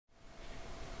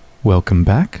Welcome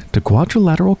back to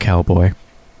Quadrilateral Cowboy.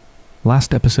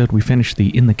 Last episode we finished the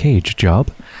In the Cage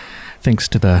job, thanks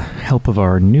to the help of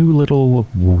our new little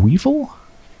weevil?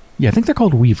 Yeah, I think they're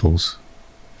called weevils.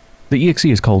 The EXE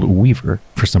is called Weaver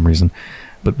for some reason,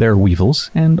 but they're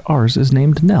weevils, and ours is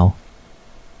named Nell.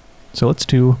 So let's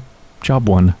do job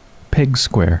 1, Peg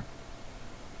Square.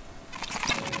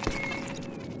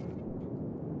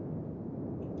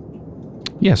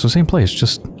 Yeah, so same place,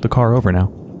 just the car over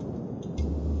now.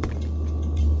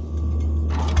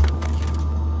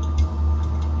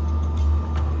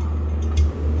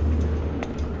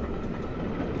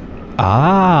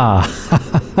 Ah!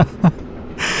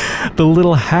 The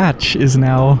little hatch is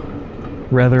now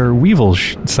rather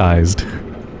weevil-sized.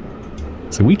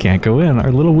 So we can't go in.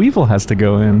 Our little weevil has to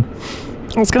go in.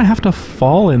 Oh, it's gonna have to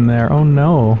fall in there. Oh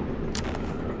no.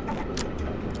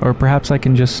 Or perhaps I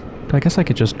can just... I guess I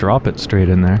could just drop it straight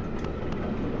in there.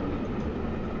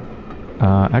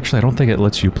 Actually, I don't think it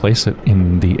lets you place it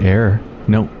in the air.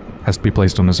 Nope. Has to be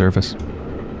placed on the surface.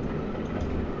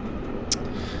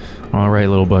 Alright,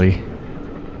 little buddy.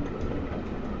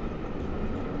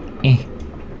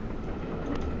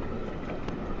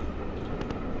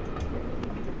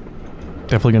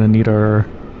 Definitely gonna need our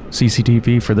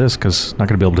CCTV for this, because not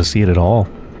gonna be able to see it at all.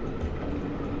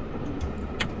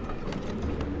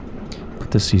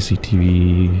 Put the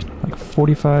CCTV like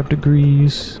 45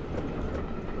 degrees.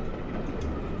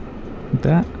 Like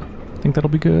that. Think that'll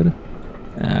be good?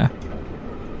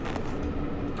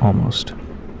 Almost.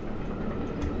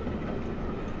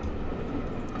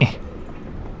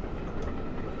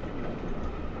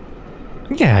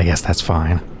 Yeah, I guess that's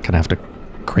fine. Kinda have to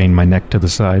crane my neck to the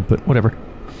side, but whatever.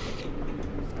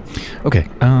 Okay,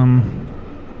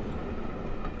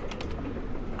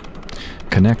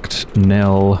 connect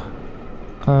Nell.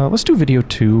 Let's do video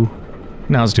 2.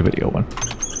 No, let's do video 1.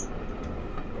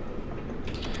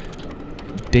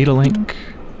 Data link.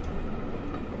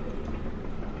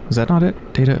 Is that not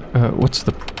it? Data, what's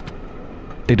the...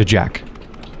 Data jack.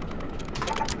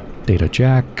 Data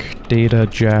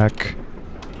jack.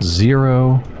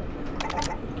 0.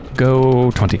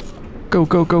 Go 20. Go,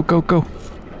 go, go, go, go.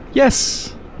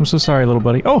 Yes! I'm so sorry, little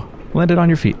buddy. Oh! Landed on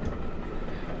your feet.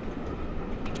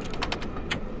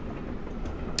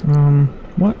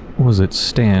 What was it?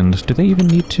 Stand. Do they even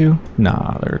need to?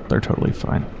 Nah, they're totally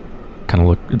fine. Kind of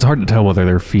look... It's hard to tell whether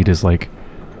their feet is like...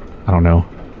 I don't know.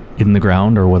 In the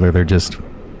ground, or whether they're just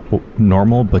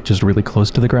normal, but just really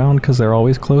close to the ground, because they're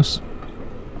always close.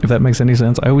 If that makes any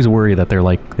sense. I always worry that they're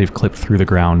like... They've clipped through the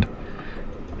ground.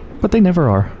 But they never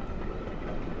are.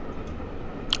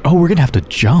 Oh, we're gonna have to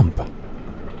jump.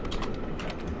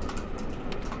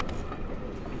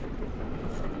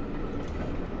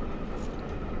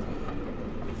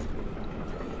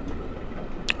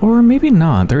 Or maybe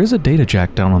not. There is a data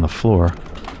jack down on the floor.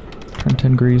 Turn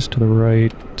 10 degrees to the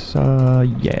right.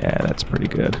 Yeah, that's pretty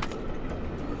good.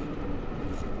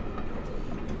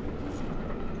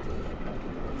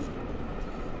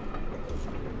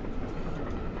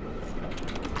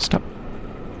 Stop.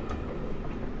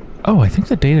 Oh, I think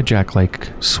the data jack, like,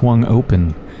 swung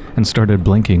open and started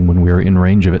blinking when we were in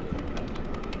range of it.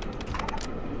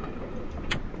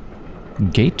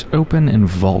 Gate open and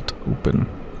vault open.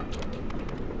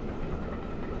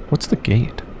 What's the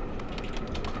gate?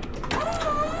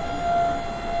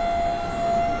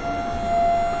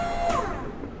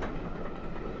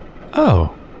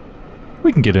 Oh.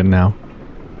 We can get in now.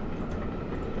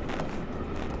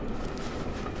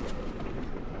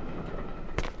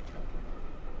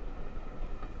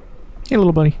 Hey,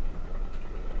 little buddy.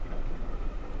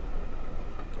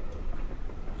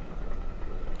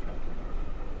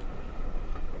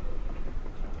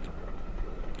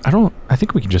 I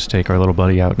think we can just take our little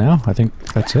buddy out now. I think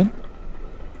that's it.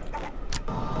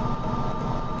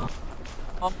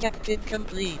 Objective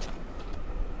complete.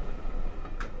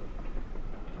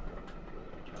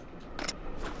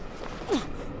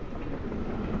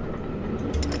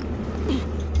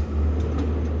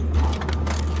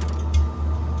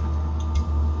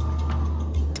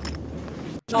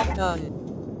 Job done.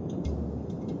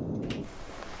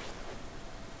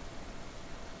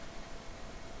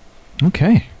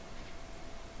 Okay.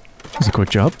 That was a quick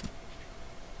job.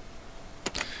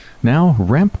 Now,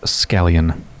 ramp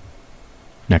scallion.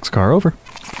 Next car over.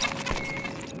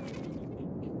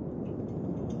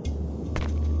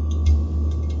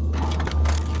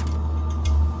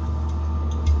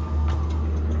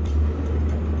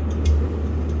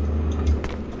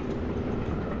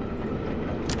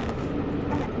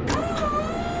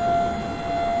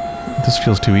 This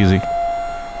feels too easy.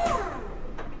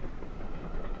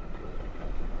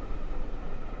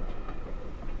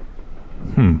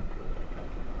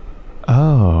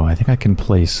 I can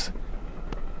place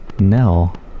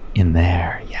Nell in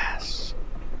there. Yes.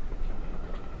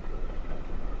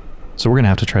 So we're going to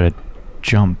have to try to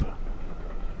jump.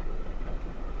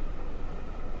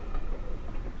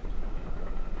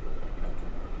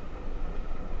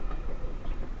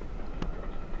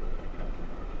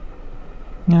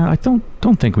 Yeah, I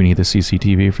don't think we need the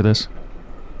CCTV for this.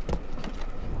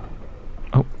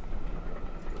 Oh.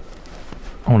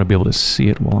 I want to be able to see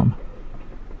it while I'm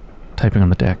typing on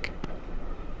the deck.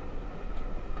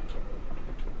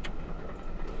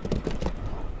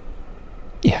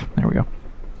 Yeah, there we go.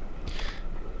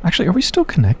 Actually, are we still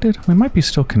connected? We might be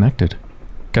still connected.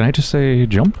 Can I just say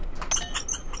jump?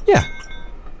 Yeah.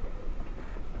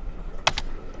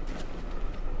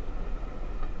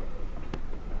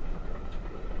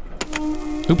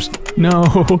 Oops. No.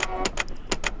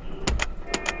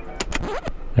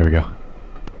 There we go.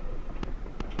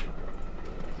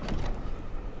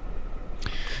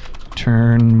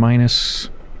 Turn minus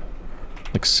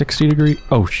like 60 degree.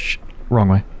 Oh, wrong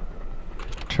way.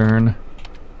 Turn.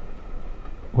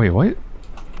 Wait, what?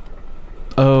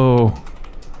 Oh,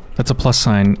 that's a plus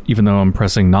sign, even though I'm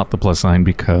pressing not the plus sign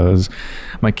because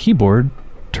my keyboard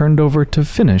turned over to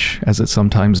finish, as it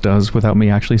sometimes does, without me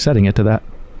actually setting it to that.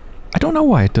 I don't know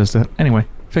why it does that. Anyway,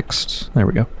 fixed. There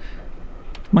we go.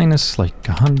 Minus like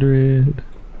 100.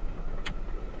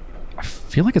 I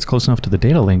feel like it's close enough to the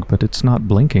data link, but it's not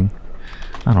blinking.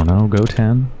 I don't know, go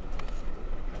 10.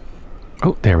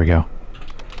 Oh, there we go.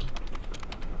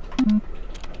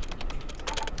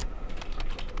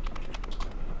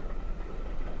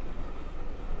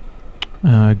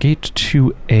 Gate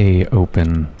 2A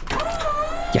open.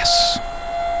 Yes.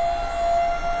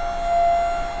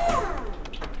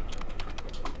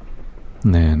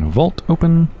 And then vault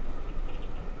open.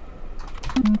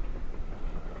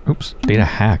 Oops, data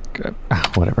hack.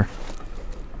 Whatever.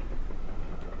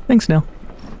 Thanks, Nell.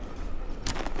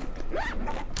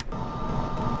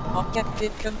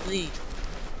 Objective complete.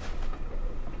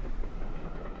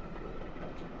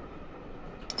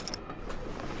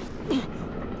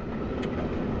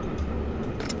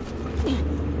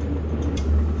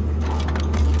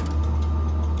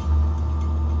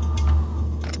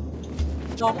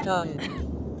 Job done.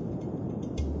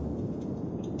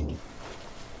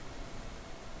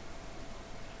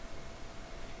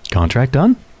 Contract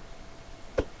done?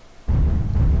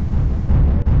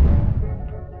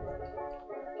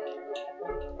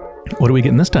 What are we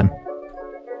getting this time?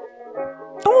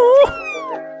 Oh!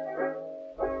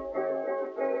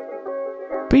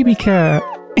 Baby cat!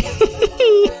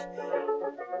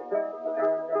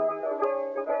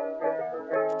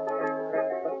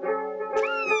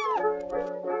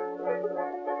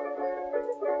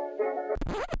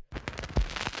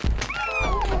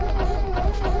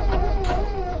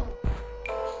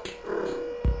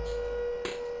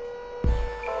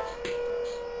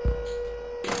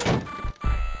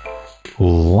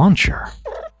 Launcher.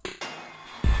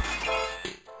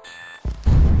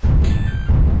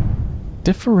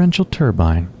 Differential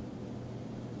turbine.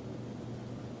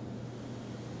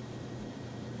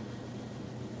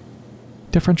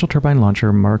 Differential turbine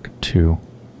launcher Mark II.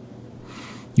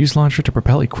 Use launcher to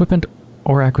propel equipment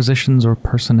or acquisitions or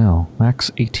personnel. Max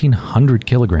 1,800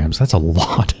 kilograms. That's a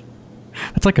lot.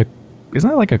 That's like a... Isn't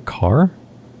that like a car?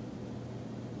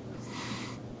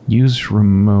 Use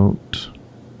remote...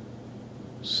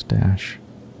 Stash.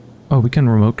 Oh, we can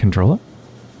remote control it?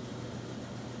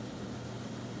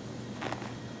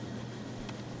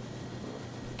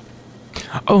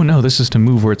 Oh no, this is to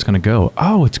move where it's going to go.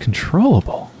 Oh, it's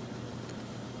controllable.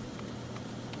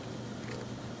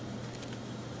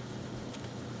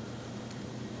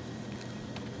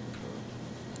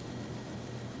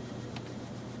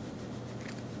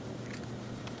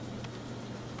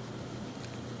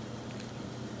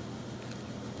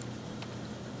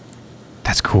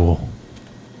 That's cool.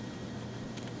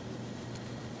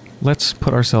 Let's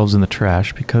put ourselves in the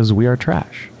trash because we are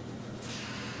trash.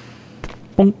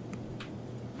 Bonk.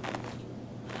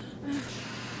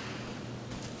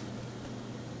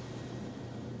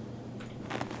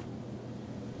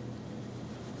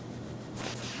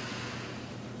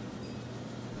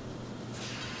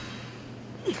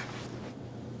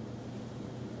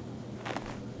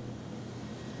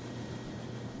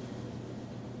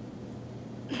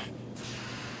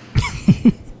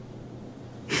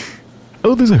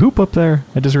 Oh, there's a hoop up there.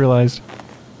 I just realized.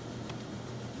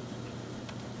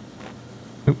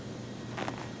 Oop.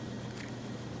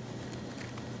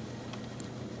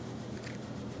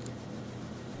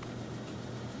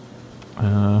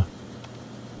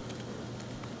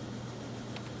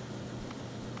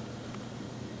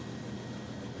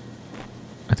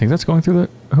 I think that's going through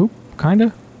the hoop?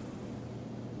 Kinda?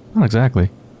 Not exactly.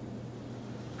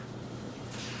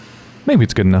 Maybe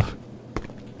it's good enough.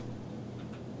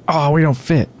 Oh, we don't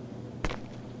fit.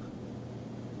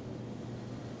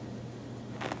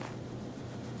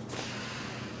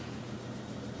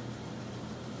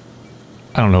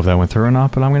 I don't know if that went through or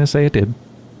not, but I'm going to say it did.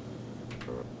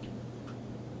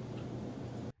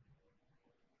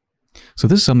 So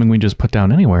this is something we just put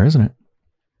down anywhere, isn't it?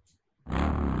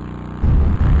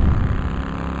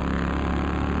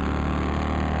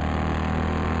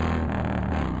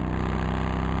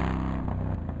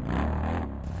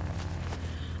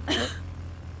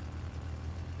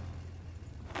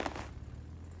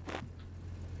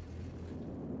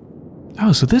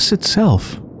 Oh, so this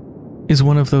itself is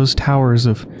one of those towers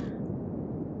of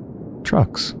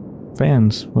trucks,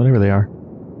 vans, whatever they are.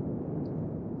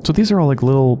 So these are all like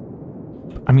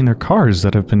little, I mean, they're cars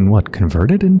that have been, what,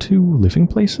 converted into living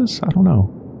places? I don't know.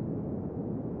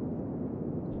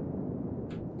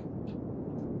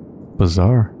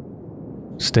 Bizarre.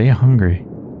 Stay hungry.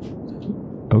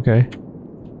 Okay.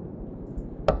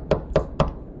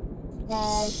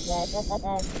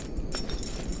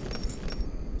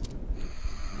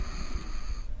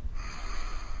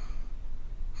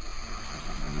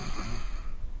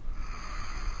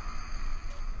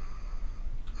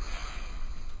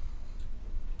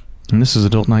 And this is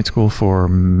adult night school for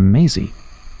Maisie.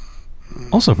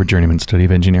 Also for journeyman study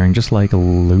of engineering, just like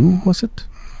Lou, was it?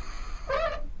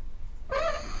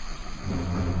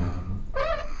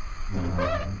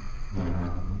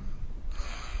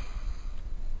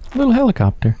 Little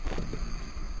helicopter.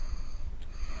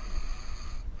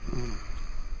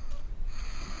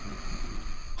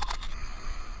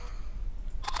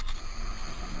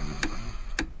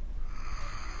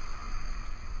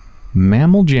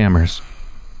 Mammal jammers.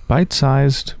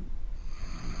 Bite-sized...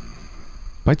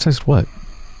 Bite-sized what?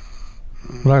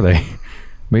 What are they?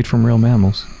 Made from real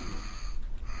mammals.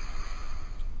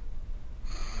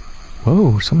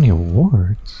 Whoa, so many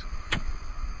awards.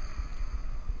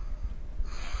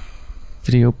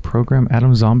 Video program,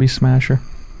 Atom Zombie Smasher.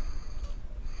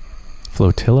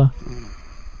 Flotilla.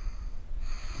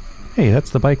 Hey,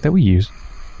 that's the bike that we use.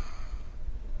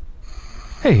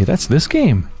 Hey, that's this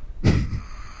game.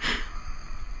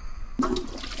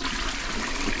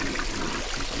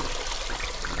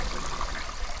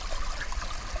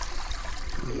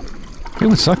 It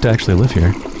would suck to actually live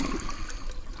here.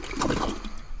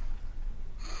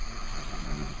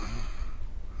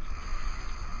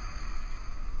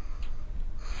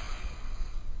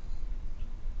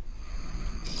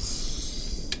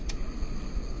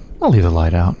 I'll leave the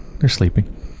light out. They're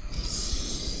sleeping.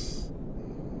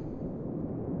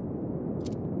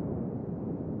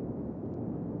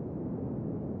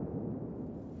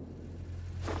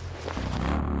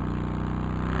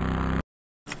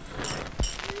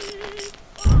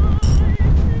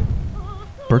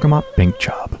 Bergamot Bank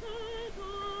Job.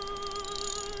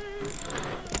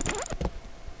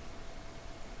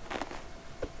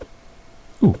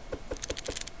 Ooh.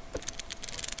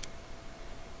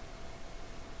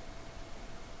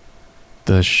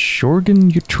 The Shorgan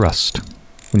you trust.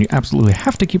 When you absolutely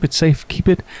have to keep it safe, keep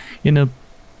it in a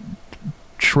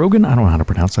Trogan? I don't know how to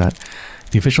pronounce that.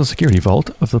 The official security vault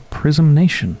of the Prism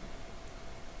Nation.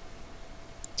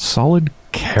 Solid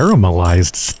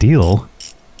caramelized steel.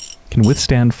 Can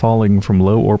withstand falling from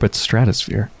low orbit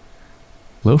stratosphere.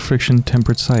 Low friction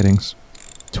tempered sidings.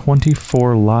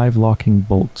 24 live locking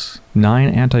bolts. 9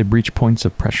 anti-breach points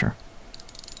of pressure.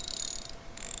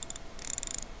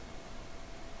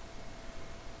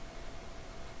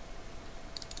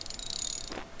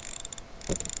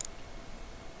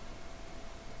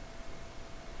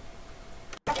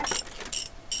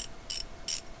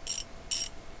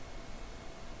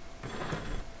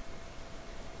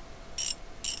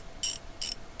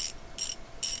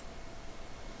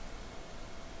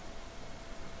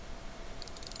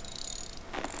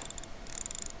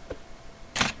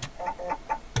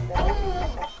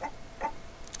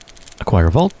 Acquire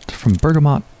Vault from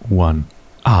Bergamot 1.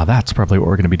 Ah, that's probably what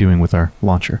we're going to be doing with our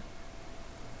launcher.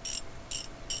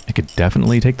 It could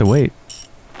definitely take the weight.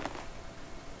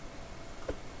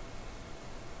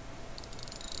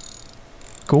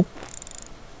 Cool.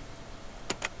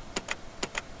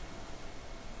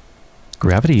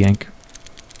 Gravity yank.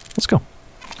 Let's go.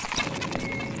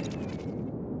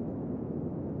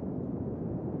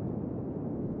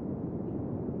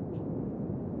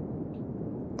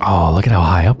 Oh, look at how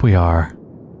high up we are.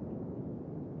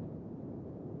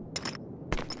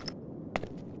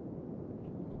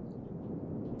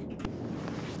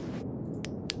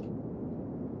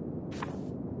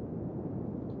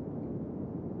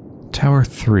 Tower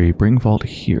 3, bring vault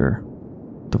here.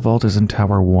 The vault is in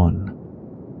Tower 1.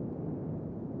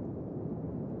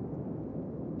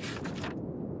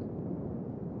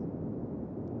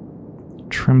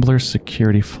 Trembler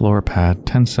security floor pad,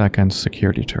 10 seconds,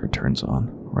 security turret turns on.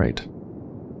 Right.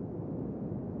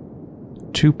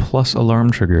 2+ alarm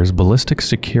triggers, ballistic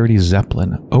security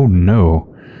zeppelin. Oh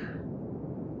no.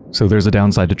 So there's a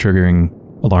downside to triggering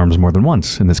alarms more than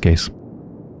once in this case.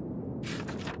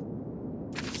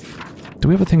 Do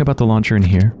we have a thing about the launcher in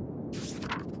here?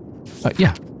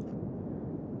 Yeah.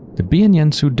 The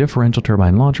Bienjensu differential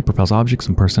turbine launcher propels objects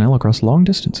and personnel across long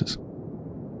distances.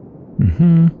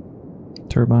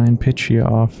 Turbine, pitch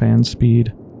yaw, fan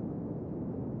speed.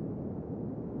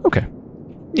 Okay.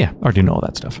 Yeah, already know all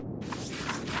that stuff.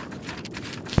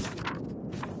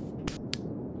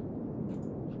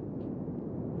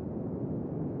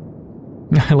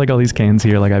 I like all these cans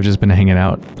here, like I've just been hanging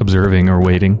out, observing or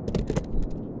waiting.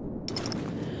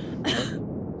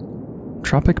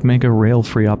 Tropic Mega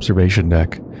Rail-Free Observation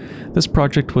Deck. This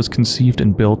project was conceived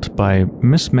and built by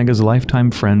Miss Mega's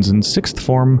lifetime friends and 6th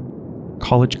form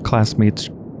college classmates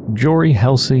Jory,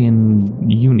 Halsey, and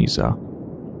Uniza.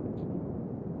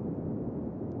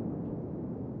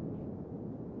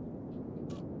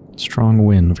 Strong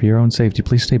wind. For your own safety,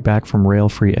 please stay back from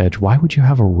rail-free edge. Why would you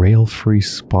have a rail-free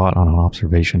spot on an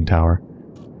observation tower?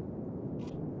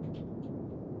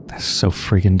 That's so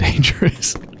freaking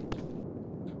dangerous.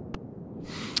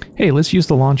 Hey, let's use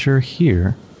the launcher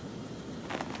here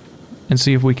and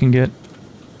see if we can get...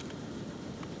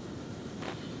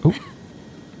 Oh.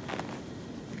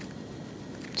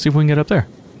 See if we can get up there.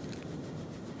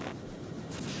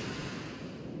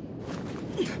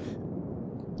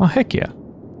 Oh, heck yeah.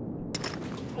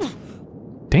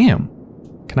 Damn.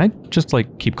 Can I just,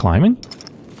 like, keep climbing?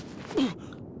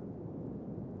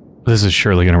 This is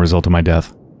surely going to result in my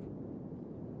death.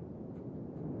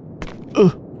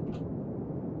 Ugh.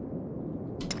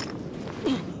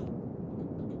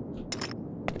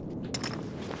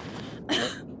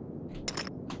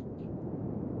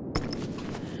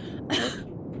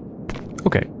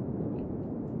 Okay.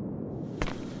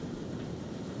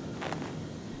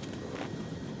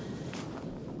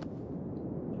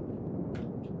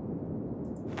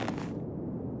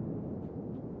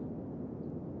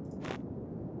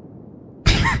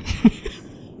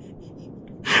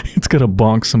 It's gonna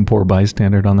bonk some poor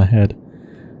bystander on the head.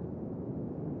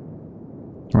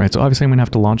 Alright, so obviously I'm gonna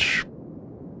have to launch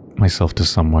myself to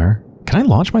somewhere. Can I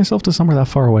launch myself to somewhere that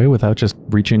far away without just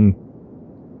reaching,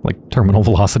 like, terminal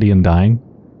velocity and dying?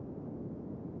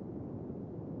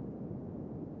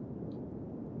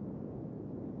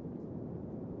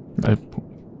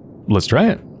 Let's try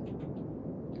it.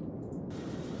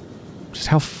 Just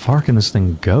how far can this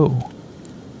thing go?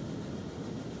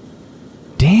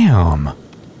 Damn!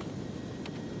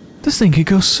 This thing could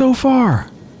go so far!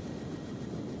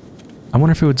 I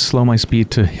wonder if it would slow my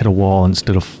speed to hit a wall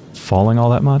instead of falling all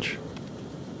that much.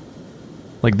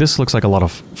 Like, this looks like a lot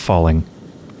of falling.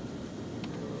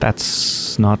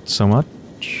 That's not so much.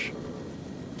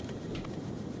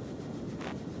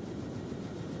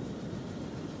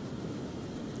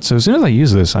 So as soon as I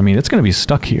use this, I mean, it's going to be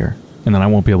stuck here, and then I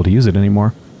won't be able to use it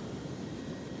anymore.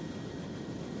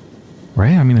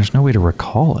 Right? I mean, there's no way to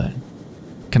recall it.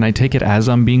 Can I take it as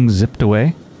I'm being zipped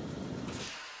away?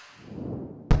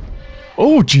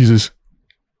 Oh, Jesus!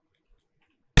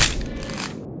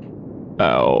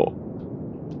 Ow.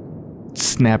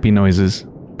 Snappy noises.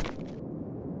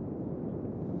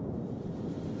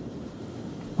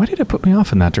 Why did it put me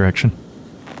off in that direction?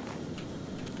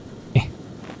 Eh.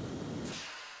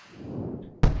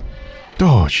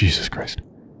 Oh, Jesus Christ.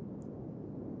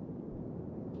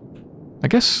 I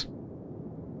guess...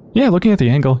 Yeah, looking at the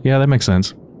angle, yeah, that makes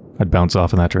sense. I'd bounce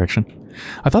off in that direction.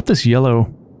 I thought this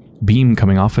yellow beam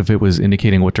coming off of it was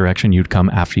indicating what direction you'd come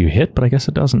after you hit, but I guess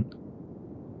it doesn't.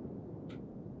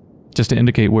 Just to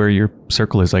indicate where your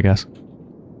circle is, I guess.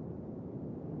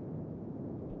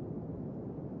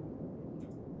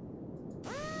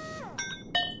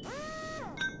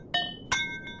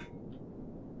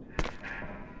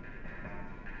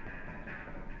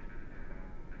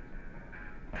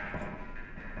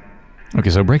 Okay,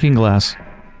 so breaking glass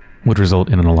would result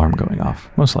in an alarm going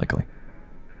off, most likely.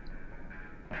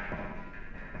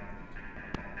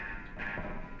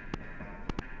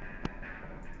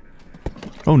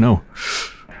 Oh no.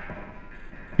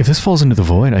 If this falls into the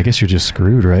void, I guess you're just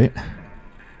screwed, right?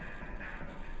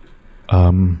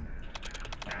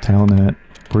 Telnet,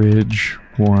 bridge,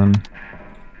 1,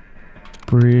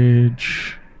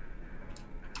 bridge,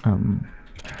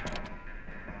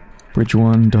 bridge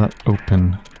 1 dot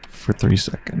open for 3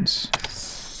 seconds.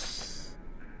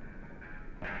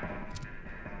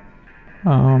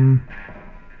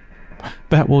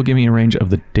 That will give me a range of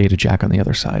the data jack on the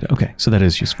other side. Okay, so that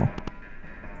is useful.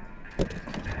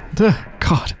 Duh,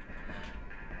 God.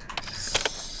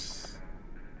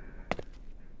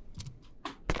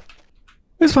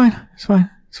 It's fine. It's fine.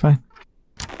 It's fine.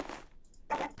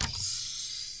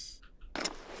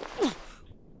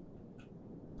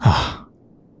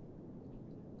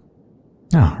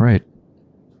 Oh, right.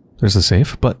 There's the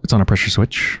safe, but it's on a pressure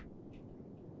switch.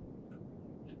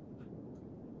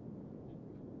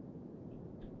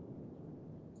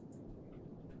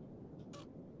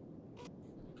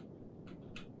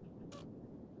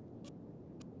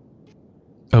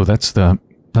 Oh, that's the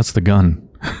gun.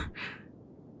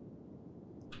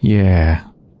 Yeah.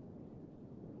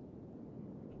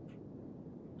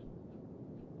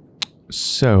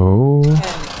 So...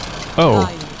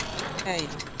 Oh. 9, 8,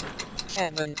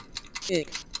 7,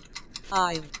 6,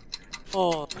 5,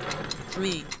 4,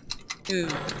 3, 2,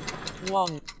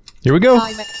 1. Here we go.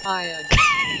 Time expired.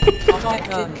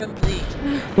 Objective complete.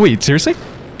 Wait, seriously?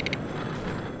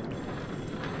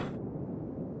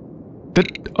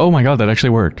 Oh my god, that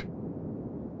actually worked.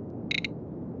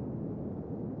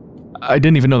 I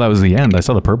didn't even know that was the end. I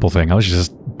saw the purple thing. I was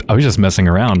just messing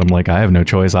around. I'm like, I have no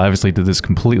choice. I obviously did this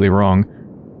completely wrong.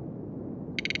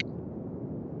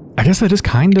 I guess that is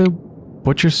kind of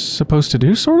what you're supposed to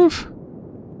do, sort of?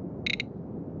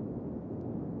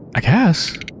 I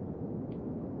guess.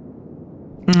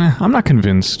 I'm not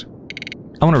convinced.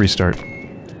 I want to restart.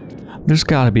 There's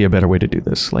gotta be a better way to do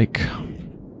this. Like...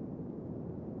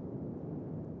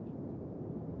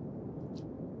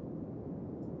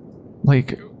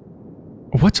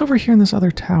 what's over here in this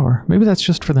other tower? Maybe that's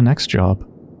just for the next job.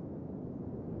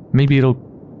 Maybe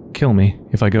it'll kill me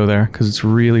if I go there, because it's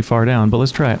really far down, but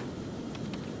let's try it.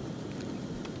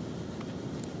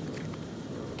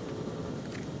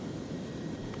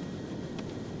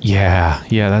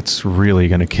 Yeah, that's really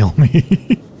gonna kill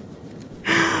me.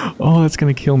 Oh, that's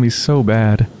gonna kill me so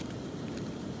bad.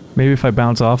 Maybe if I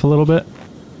bounce off a little bit?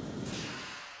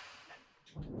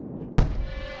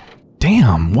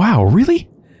 Damn, wow, really?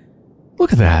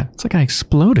 Look at that. It's like I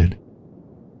exploded.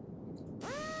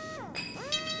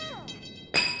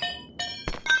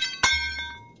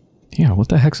 Yeah, what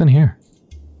the heck's in here?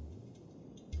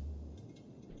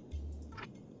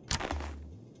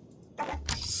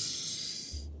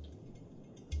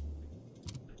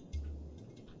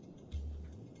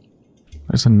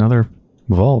 There's another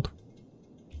vault.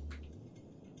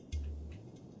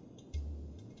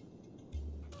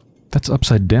 That's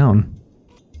upside down.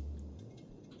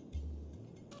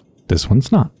 This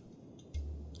one's not.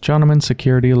 Gentlemen,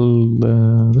 security,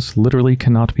 this literally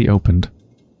cannot be opened.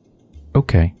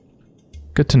 Okay.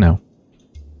 Good to know.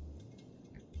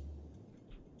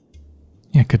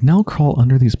 Yeah, could Nell crawl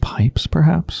under these pipes,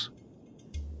 perhaps?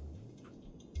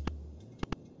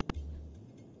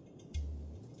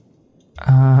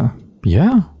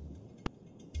 Yeah.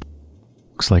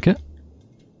 Looks like it.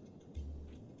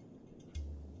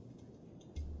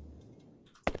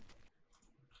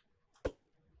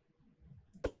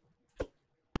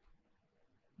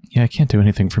 Yeah, I can't do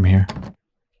anything from here.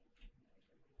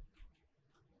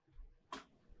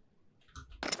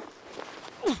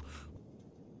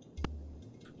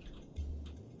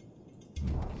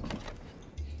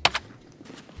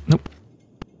 Nope.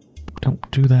 Don't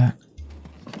do that.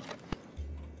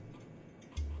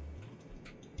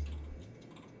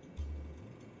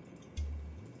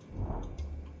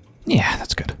 Yeah,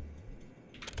 that's good.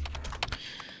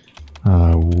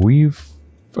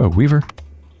 Weaver.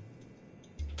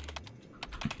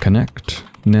 Connect.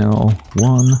 Nell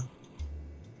 1.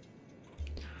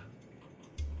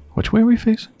 Which way are we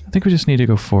facing? I think we just need to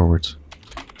go forwards.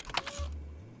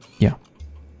 Yeah.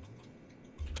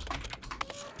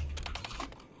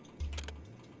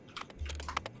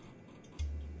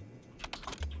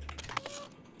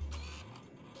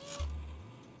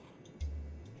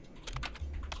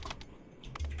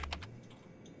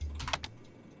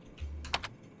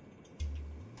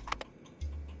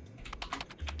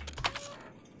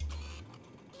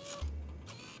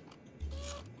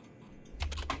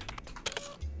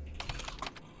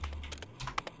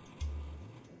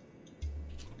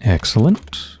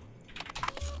 Excellent.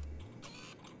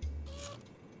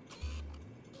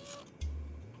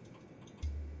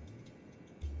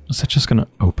 Is that just gonna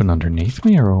open underneath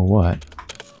me or what?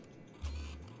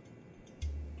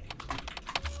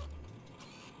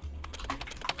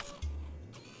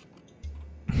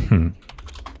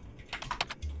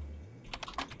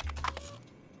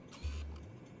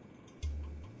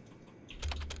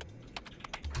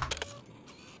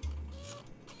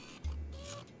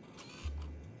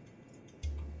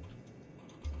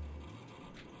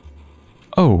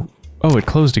 Oh. Oh, it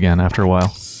closed again after a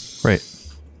while. Right.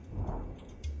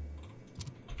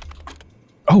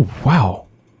 Oh, wow.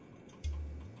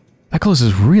 That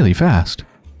closes really fast.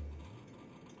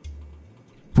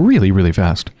 Really, really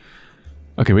fast.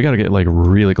 Okay, we gotta get, like,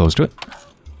 really close to it.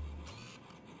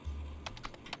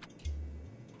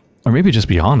 Or maybe just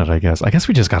be on it, I guess. I guess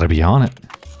we just gotta be on it.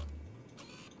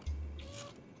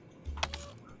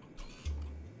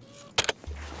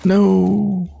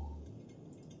 No.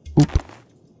 Oop.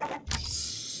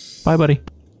 Bye, buddy.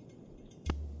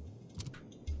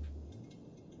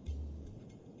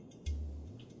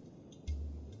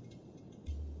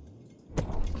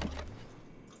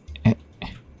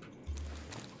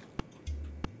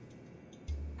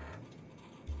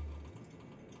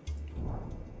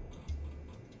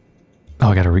 Oh,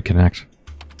 I gotta reconnect.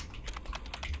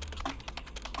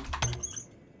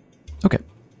 Okay.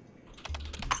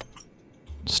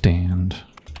 Stand.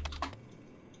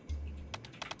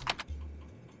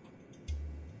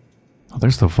 Oh,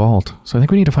 there's the vault. So I think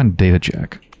we need to find a data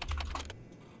jack.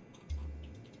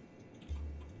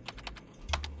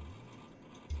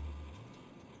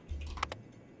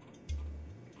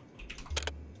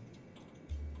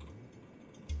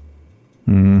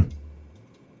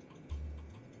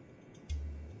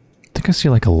 I think I see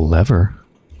like a lever.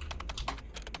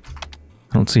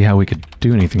 I don't see how we could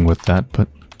do anything with that, but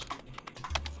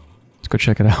let's go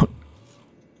check it out.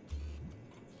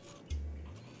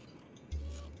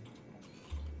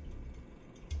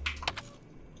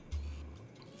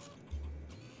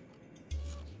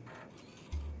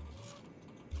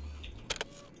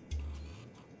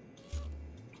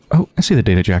 Oh, I see the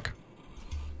data jack.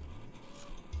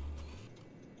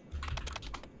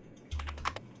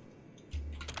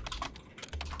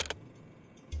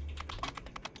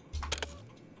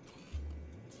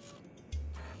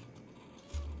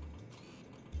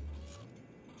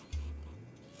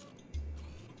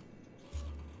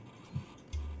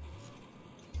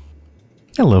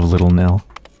 I love Little Nell.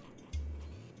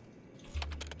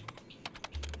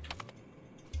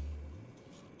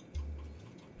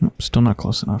 Nope, still not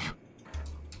close enough.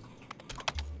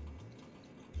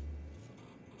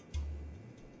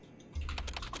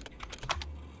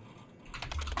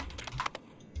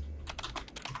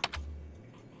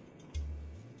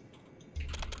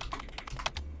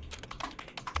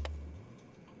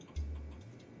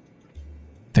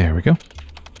 There we go.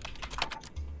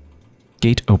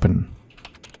 Gate open.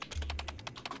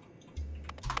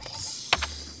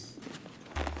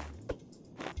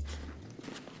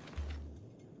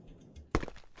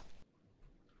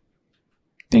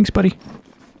 Thanks, buddy.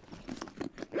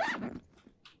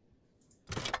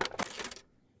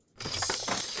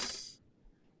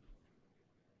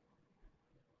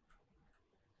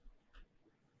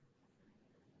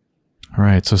 All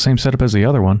right, so same setup as the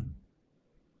other one.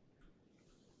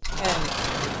 10,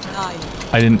 9,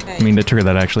 I didn't mean to trigger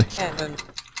that, actually. 7,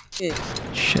 6,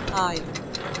 Shit. 5,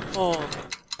 4,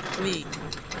 3,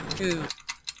 2,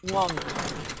 1.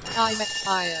 Time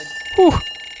expired. Whew.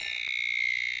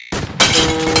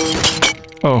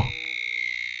 Oh.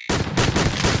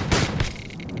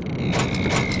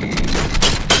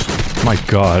 My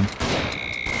God.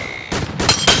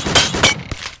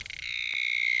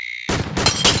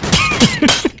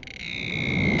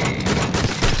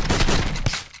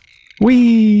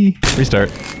 Whee! Restart.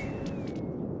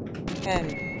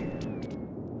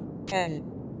 10, 10,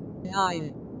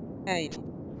 9, 8,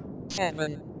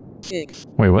 7, 6,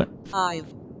 Wait, what?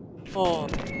 5, 4.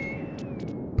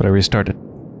 But I restarted.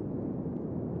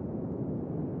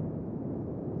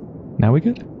 Now we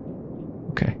good?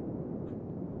 Okay.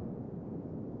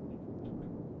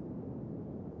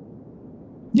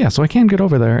 Yeah, so I can get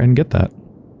over there and get that.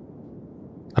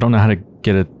 I don't know how to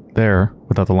get it there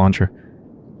without the launcher.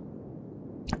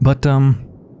 But, I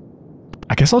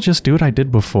guess I'll just do what I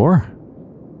did before.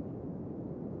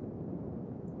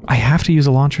 I have to use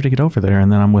a launcher to get over there,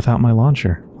 and then I'm without my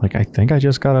launcher. Like, I think I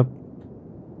just gotta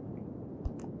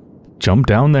jump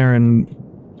down there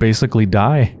and basically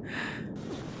die.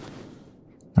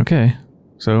 Okay,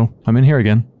 so I'm in here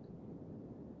again.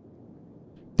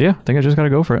 Yeah, I think I just gotta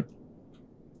go for it.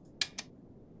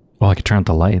 Well, I could turn out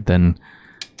the light, then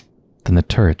the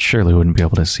turret surely wouldn't be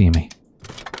able to see me.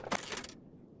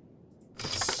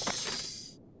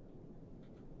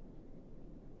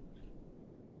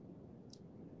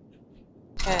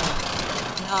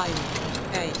 Nine,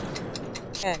 8,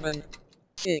 7,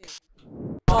 6,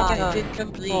 5,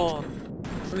 incomplete. 4,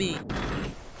 3.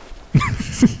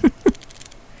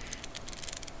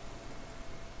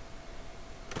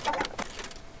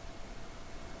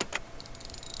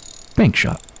 Bank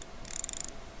shot.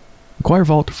 Acquire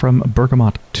vault from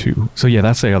Bergamot 2. So yeah,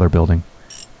 that's the other building.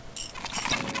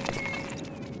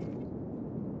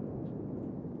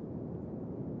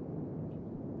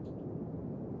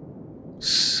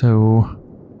 So...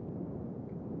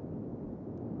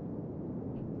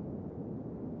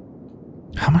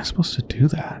 how am I supposed to do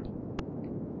that?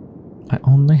 I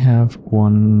only have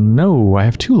one... no, I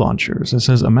have 2 launchers. It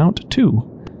says amount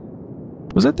 2.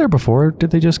 Was that there before, or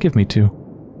did they just give me 2?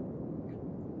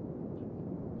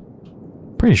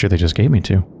 Pretty sure they just gave me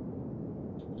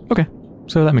 2. Okay,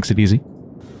 so that makes it easy.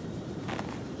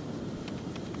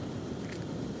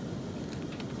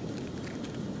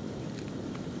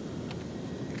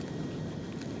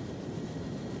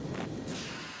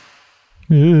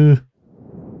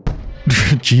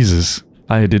 Jesus,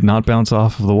 I did not bounce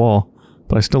off of the wall,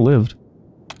 but I still lived.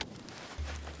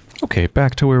 Okay,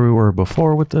 back to where we were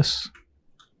before with this.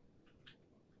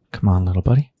 Come on, little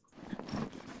buddy.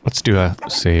 Let's do a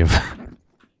save.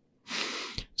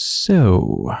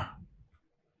 So...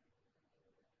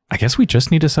 I guess we just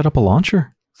need to set up a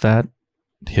launcher that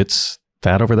hits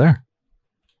that over there.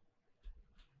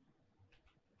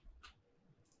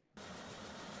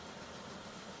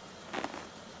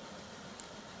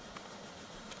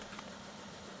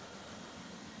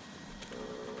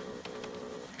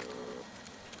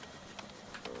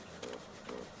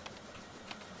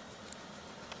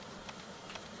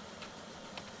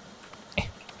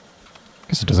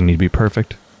 Guess it doesn't need to be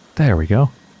perfect. There we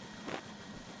go.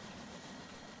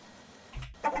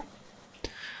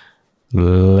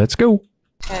 Let's go.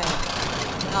 10,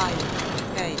 9,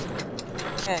 8,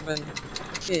 7,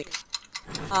 6,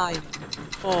 5,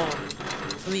 4,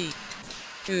 3,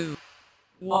 2,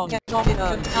 1.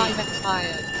 Time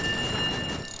expired.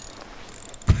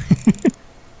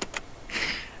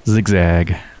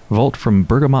 Zigzag. Vault from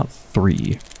Bergamot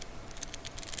 3.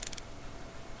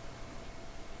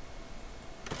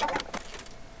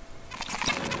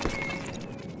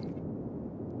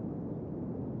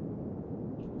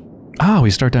 Ah,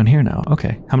 we start down here now.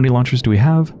 Okay. How many launchers do we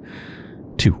have?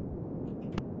 2.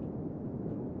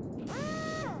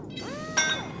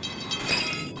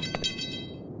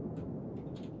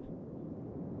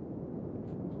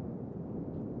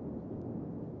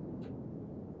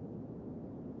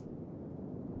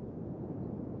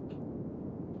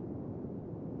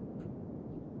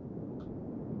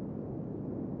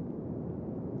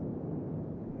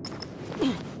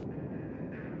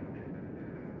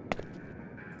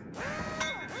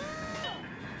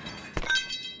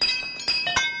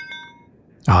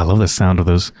 Oh, I love the sound of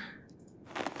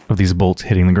these bolts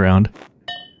hitting the ground.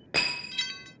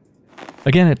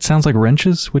 Again, it sounds like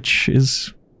wrenches, which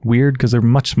is weird because they're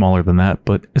much smaller than that,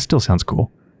 but it still sounds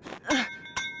cool.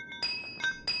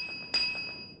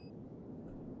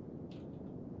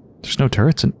 There's no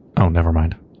turrets in... oh, never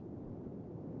mind.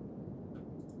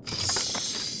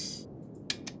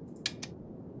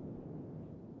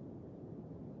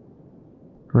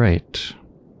 Right.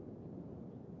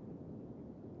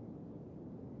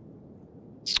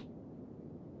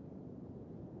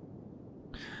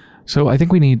 So I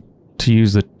think we need to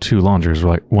use the 2 launchers,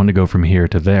 like one to go from here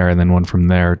to there, and then one from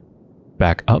there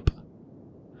back up.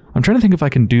 I'm trying to think if I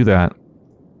can do that.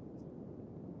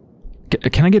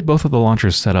 Can I get both of the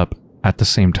launchers set up at the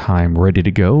same time, ready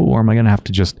to go, or am I going to have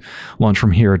to just launch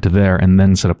from here to there and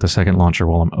then set up the second launcher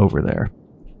while I'm over there?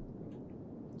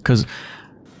 Because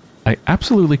I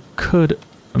absolutely could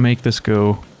make this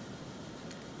go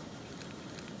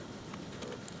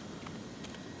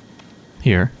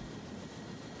here.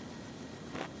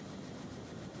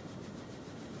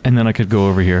 And then I could go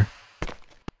over here.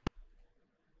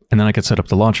 And then I could set up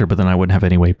the launcher, but then I wouldn't have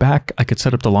any way back. I could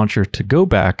set up the launcher to go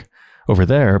back over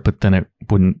there, but then it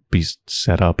wouldn't be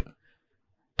set up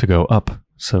to go up.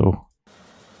 So,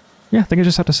 yeah, I think I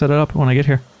just have to set it up when I get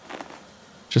here.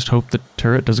 Just hope the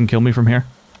turret doesn't kill me from here.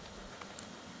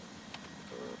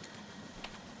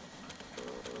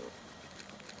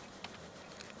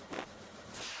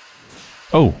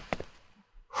 Oh.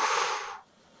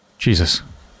 Jesus.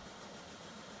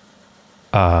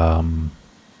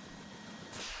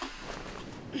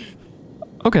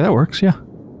 Okay, that works, yeah.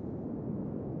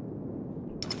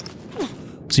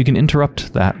 So you can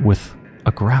interrupt that with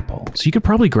a grapple. So you could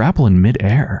probably grapple in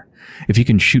mid-air. If you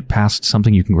can shoot past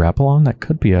something you can grapple on, that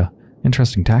could be a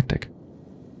interesting tactic.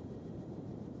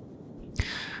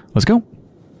 Let's go.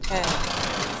 10,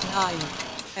 9,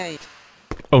 8.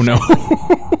 Oh no.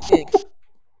 6,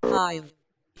 5,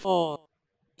 4,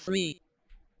 3,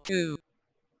 2,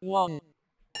 1.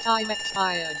 Time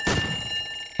expired.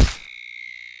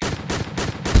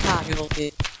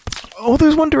 Casualty. Oh,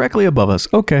 there's one directly above us.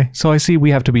 Okay, so I see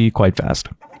we have to be quite fast.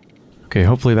 Okay,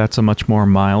 hopefully that's a much more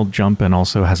mild jump and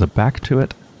also has a back to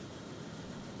it.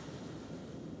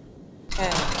 10,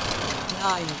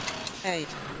 9, 8,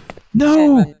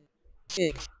 No! 7,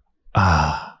 6,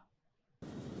 Ah.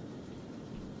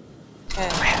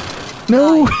 10,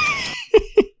 No! 9.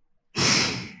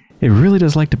 It really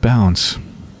does like to bounce.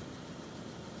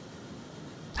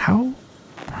 How?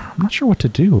 I'm not sure what to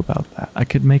do about that. I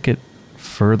could make it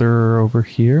further over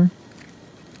here.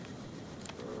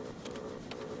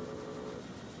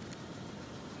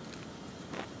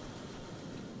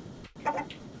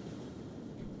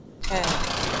 10,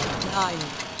 9,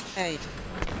 8,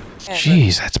 7,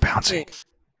 Jeez, that's bouncing. 6,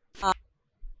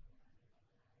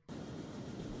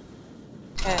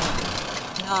 10,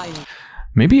 9.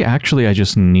 Maybe actually I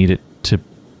just need it to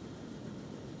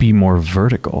be more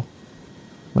vertical.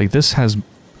 Like this has...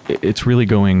 It's really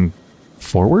going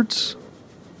forwards?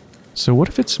 So what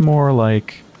if it's more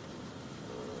like...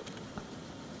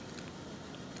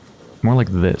 More like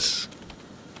this?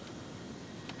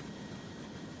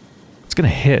 It's gonna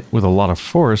hit with a lot of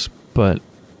force, but...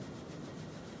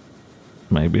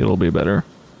 Maybe it'll be better.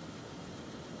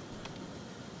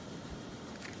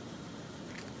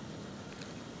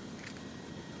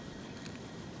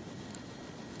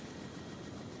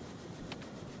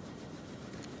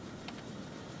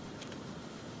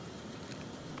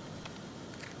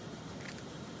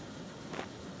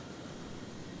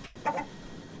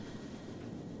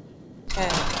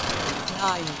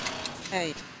 Nine,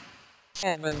 8,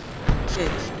 7,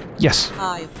 6, Yes!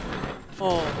 5,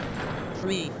 4,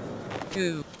 3,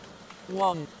 2,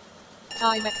 1.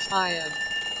 Time expired.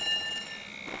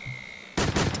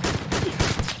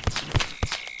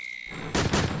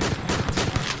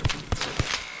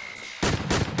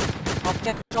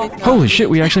 Holy shit,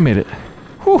 we actually made it.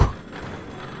 Whew!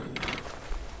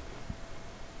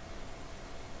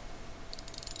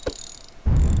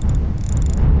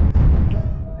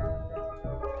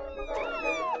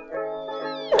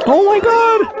 Oh my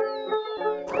god!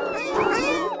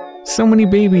 So many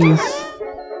babies.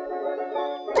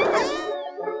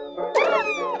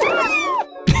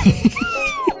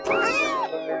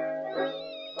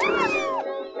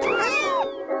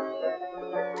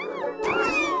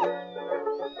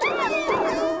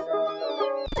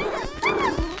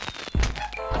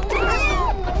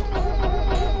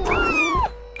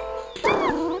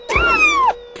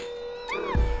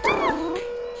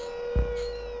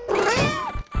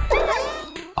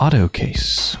 Auto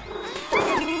case.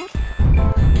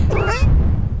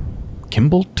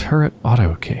 Gimbal turret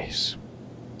auto case.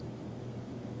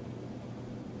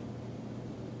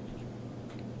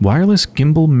 Wireless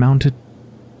gimbal mounted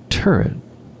turret.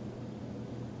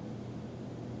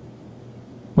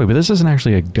 Wait, but this isn't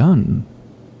actually a gun.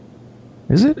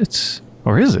 Is it? It's...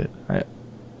 Or is it?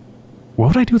 What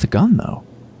would I do with a gun, though?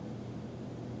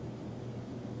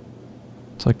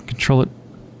 So I can control it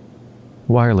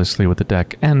wirelessly with the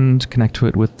deck and connect to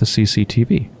it with the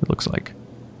CCTV, it looks like.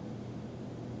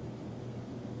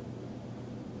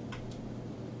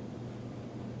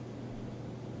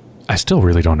 I still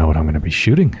really don't know what I'm going to be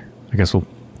shooting. I guess we'll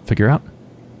figure out.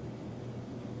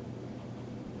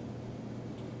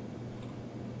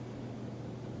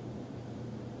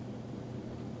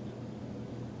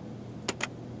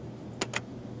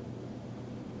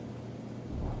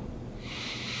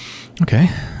 Okay,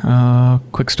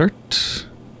 quick start.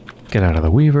 Get out of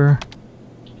the Weaver.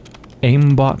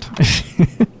 Aimbot.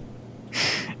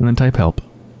 And then type help.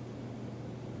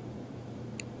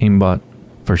 Aimbot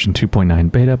version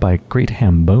 2.9 beta by Great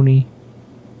Hamboni.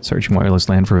 Searching wireless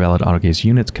LAN for valid autocase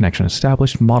units. Connection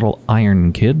established. Model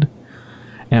Iron Kid.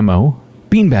 Ammo.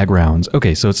 Beanbag rounds.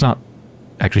 Okay, so it's not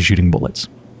actually shooting bullets.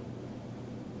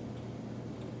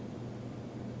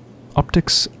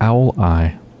 Optics Owl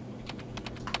Eye.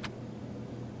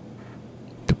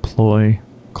 Deploy.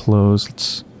 Close.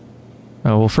 Let's...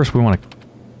 Oh, well, first we want to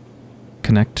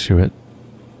connect to it.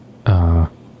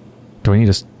 Do I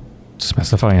need to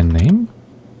specify a name?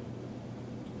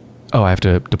 Oh, I have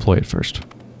to deploy it first.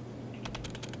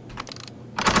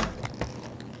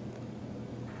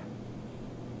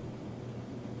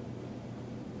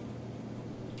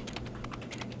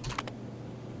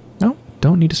 No,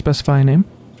 don't need to specify a name.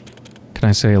 Can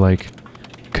I say, like,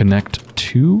 connect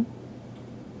to?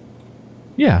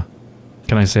 Yeah.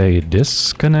 Can I say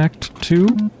disconnect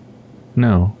to?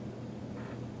 No.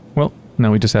 Well,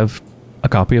 now we just have a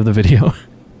copy of the video.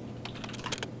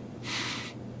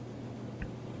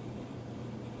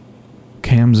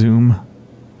 Cam zoom,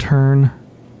 turn,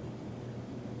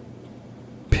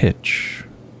 pitch,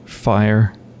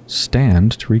 fire,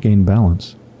 stand to regain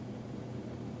balance.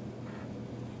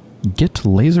 Get Set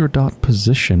laser dot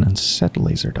position and set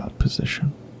laser dot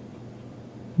position.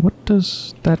 What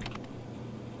does that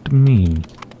mean?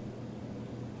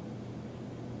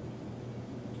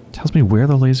 It tells me where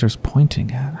the laser's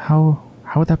pointing at. How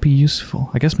would that be useful?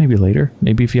 I guess maybe later.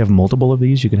 Maybe if you have multiple of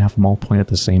these, you can have them all point at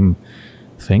the same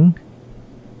thing?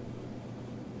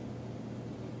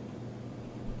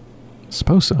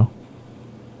 Suppose so.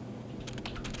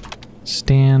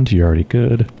 Stand, you're already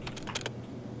good.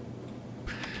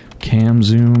 Cam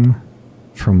zoom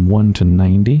from 1 to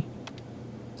 90.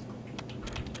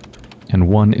 And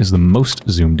 1 is the most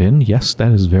zoomed in. Yes,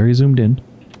 that is very zoomed in.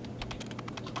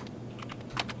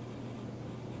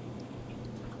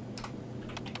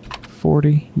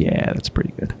 .40. Yeah, that's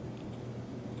pretty good.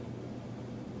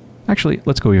 Actually,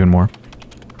 let's go even more.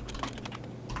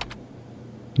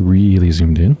 Really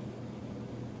zoomed in.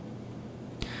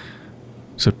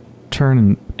 So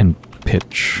turn and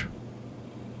pitch.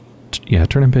 Yeah,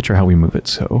 turn and pitch are how we move it.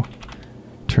 So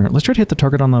turn. Let's try to hit the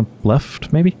target on the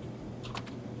left, maybe.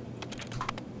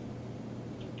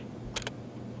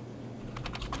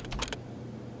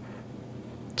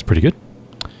 It's pretty good.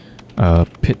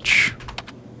 Pitch.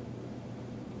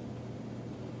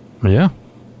 Yeah.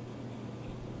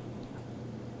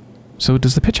 So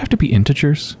does the pitch have to be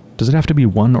integers? Does it have to be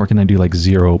 1, or can I do like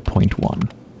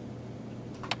 0.1?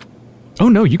 Oh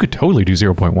no, you could totally do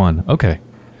 0.1. Okay.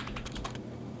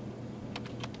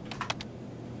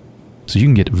 So you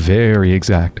can get very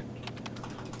exact.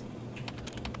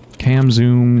 Cam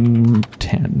zoom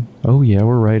 10. Oh yeah,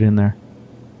 we're right in there.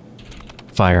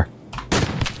 Fire.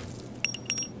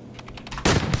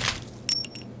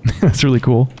 That's really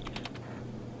cool.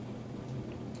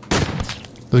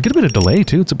 There's a good bit of delay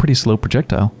too. It's a pretty slow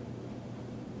projectile.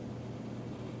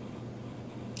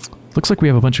 Looks like we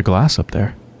have a bunch of glass up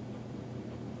there.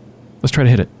 Let's try to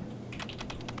hit it.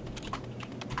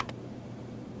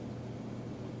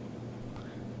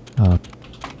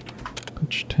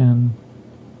 Pitch 10.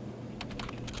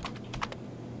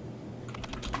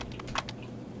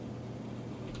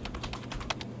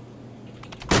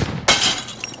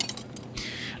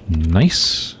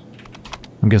 Nice.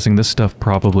 I'm guessing this stuff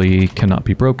probably cannot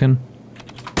be broken.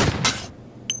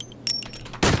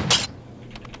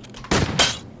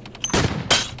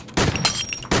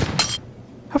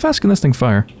 How fast can this thing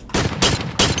fire?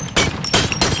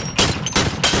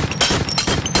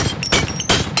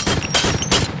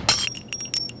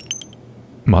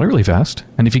 Moderately fast.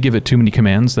 And if you give it too many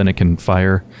commands, then it can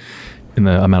fire in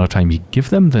the amount of time you give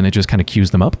them, then it just kind of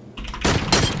queues them up.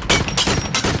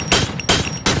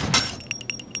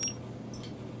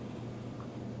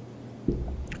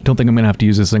 Don't think I'm going to have to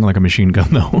use this thing like a machine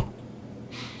gun, though.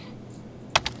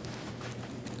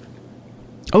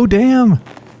 Oh, damn!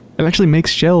 It actually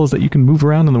makes shells that you can move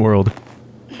around in the world.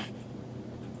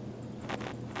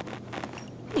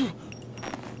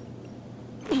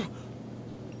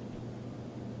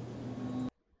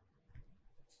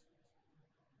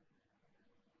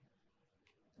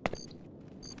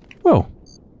 Whoa.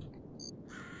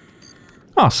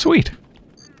 Oh, sweet.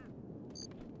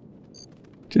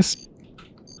 Just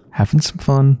having some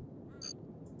fun.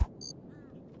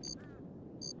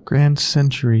 Grand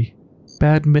Century.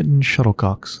 Badminton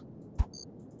shuttlecocks.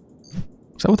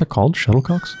 Is that what they're called?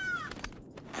 Shuttlecocks?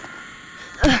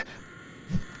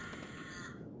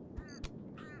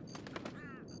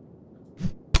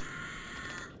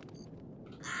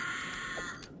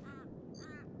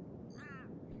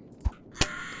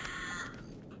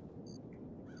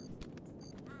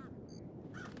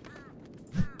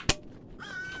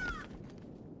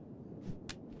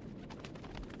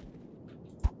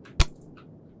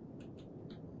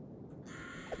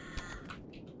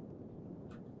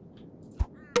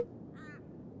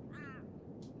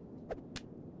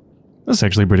 That's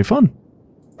actually pretty fun.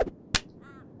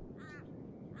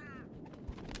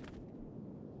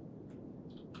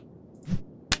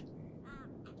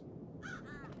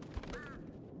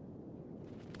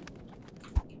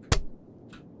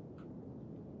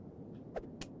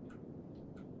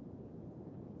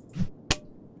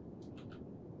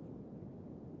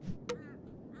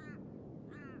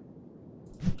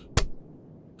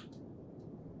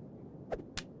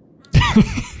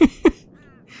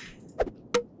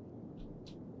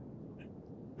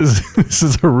 This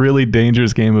is a really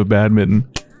dangerous game of badminton.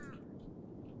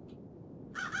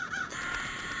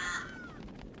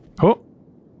 Oh.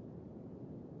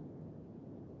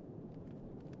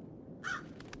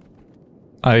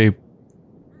 I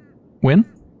win?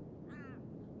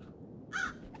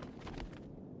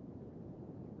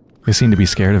 They seem to be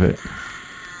scared of it.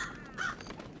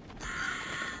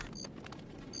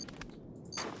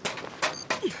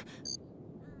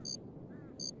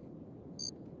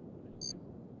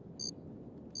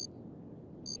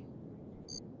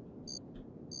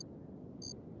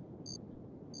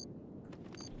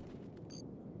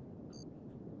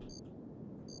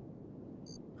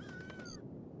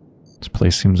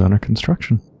 place seems under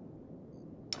construction.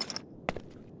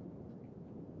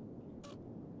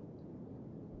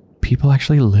 People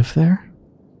actually live there?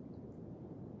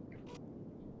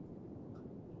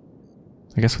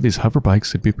 I guess with these hover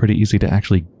bikes, it'd be pretty easy to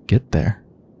actually get there.